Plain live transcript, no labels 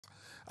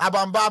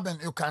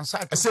Abambabin, you can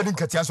cite him. Asiedu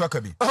Nketia so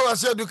akabi. Oh,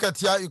 Asiedu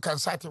Nketia, you can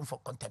cite him for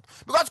contempt.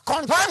 Because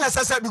contempt. Why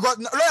necessary? Because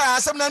lawyer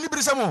asem na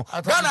anibiri samo.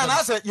 Ghana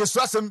na say yesu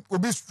asem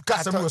obi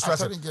kasem yesu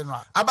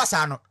asem.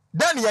 Abasa no.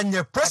 Then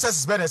yenye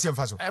processes better say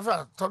mfa so. If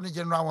Attorney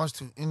General wants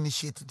to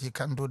initiate it, he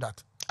can do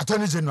that.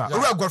 Attorney General.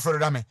 We are God for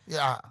Dame.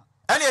 Yeah.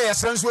 Any yes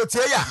so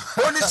tie ya.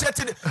 Initiate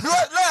it.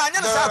 Lawyer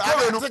anya say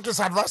I don't think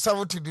it's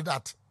advisable to do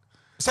that.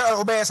 Say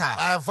obey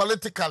sir.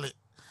 Politically.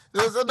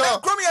 You look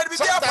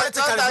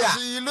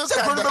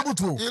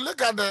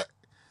at the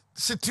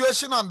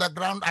situation on the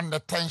ground and the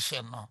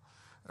tension. No,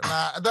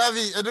 any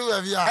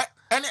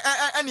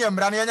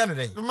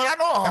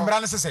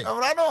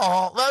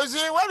well,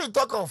 see, when you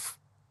talk of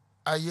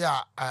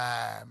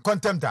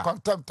contempt,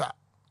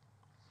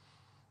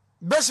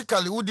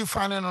 basically, we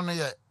define it on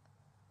the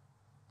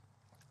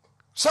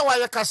so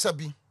why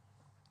kasabi,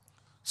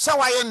 so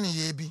why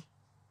yebi,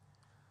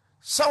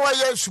 so why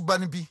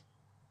subanibi.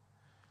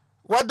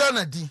 What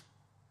done di?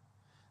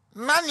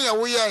 Nani ya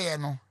wuye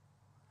no.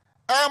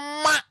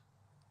 Emma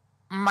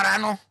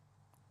marano.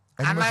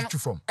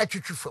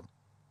 Echuchufom.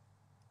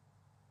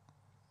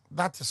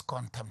 That is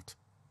contempt.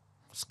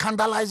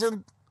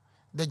 Scandalizing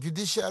the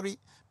judiciary,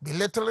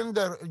 belittling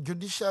the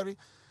judiciary,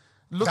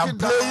 looking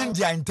down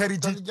their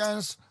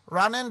intelligence,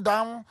 running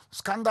down,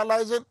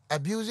 scandalizing,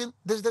 abusing.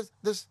 This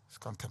is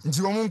contempt.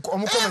 Even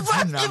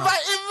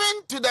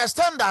to the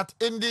extent that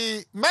in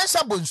the Mensa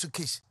Bonsu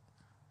case.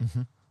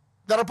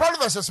 The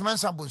Republic versus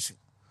Mensa Bonsu.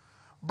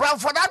 Brown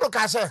for that,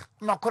 okay, say,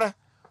 no kore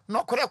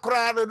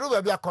kura,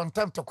 do be a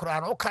contempt to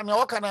kura, no can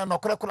no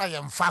kura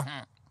yam fa.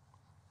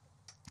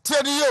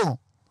 Tell you,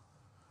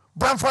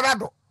 Brown for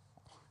that.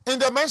 In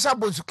the Mensa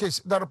Bonsu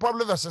case, the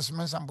Republic versus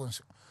Mensa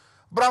Bonsu.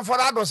 Brown for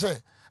that say,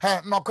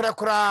 hey, no kura,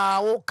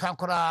 o can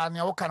kura,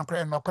 no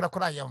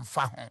kura yam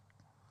fa.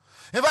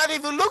 In fact,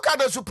 if you look at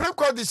the Supreme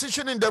Court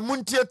decision in the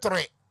Muntie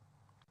 3,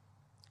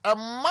 a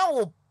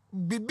man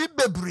be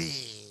bebre.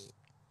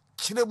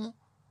 Chiremu.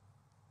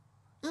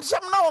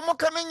 Some now mo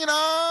coming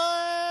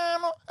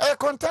no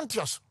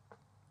contentious.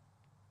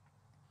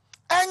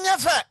 Enya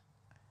fe.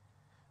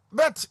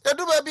 But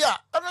edu baby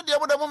a no dey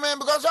bodo moment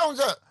because I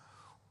say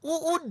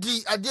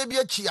udi ade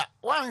bia chia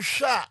wan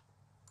hwa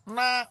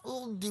na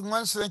udi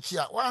wanse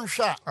chia wan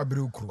hwa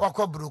abrukuru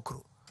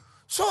wakobirukuru.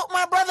 So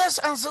my brothers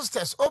and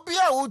sisters, obi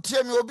a wo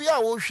tie me, obi a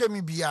wo hwe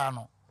me bia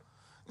no.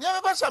 Nya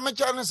me ba sa me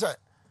cha no say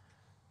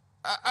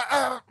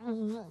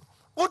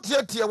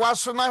Utiatia was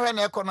so now and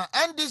econo,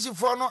 and this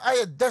for no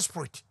I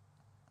desperate.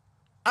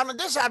 And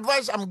this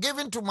advice I'm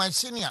giving to my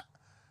senior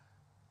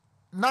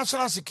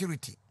national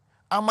security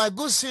and my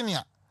good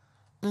senior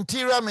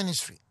interior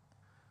ministry.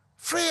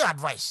 Free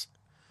advice.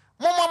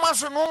 Mama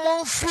so no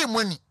more free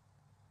money.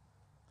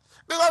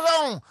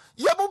 Because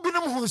yabu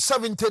binum who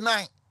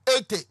 79,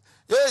 80.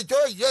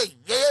 Yay.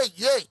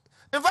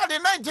 In fact,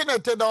 in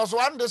 1980, there was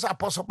one this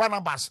Apostle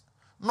Barnabas.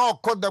 No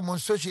called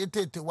demonstration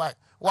 88 why.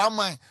 One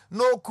man,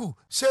 no coup,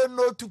 say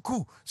no to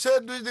coup, say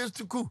do this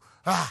to coup.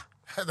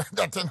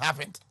 That thing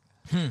happened.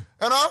 You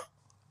know?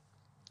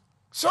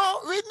 So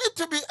we need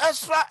to be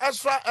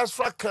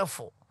extra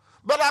careful.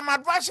 But I'm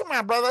advising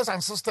my brothers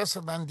and sisters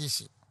in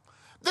NDC.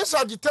 This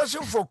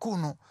agitation for coup,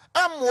 no,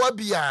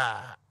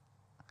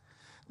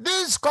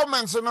 these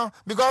comments, you know,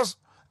 because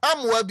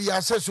I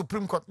say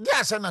Supreme Court, they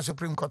are saying a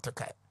Supreme Court.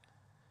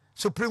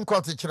 Supreme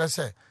Court, it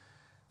say,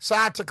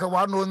 Article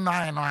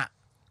 109.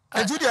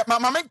 Julia, my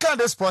main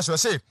kind of sponsor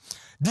say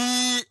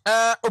the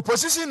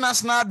Opposition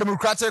National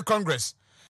Democratic Congress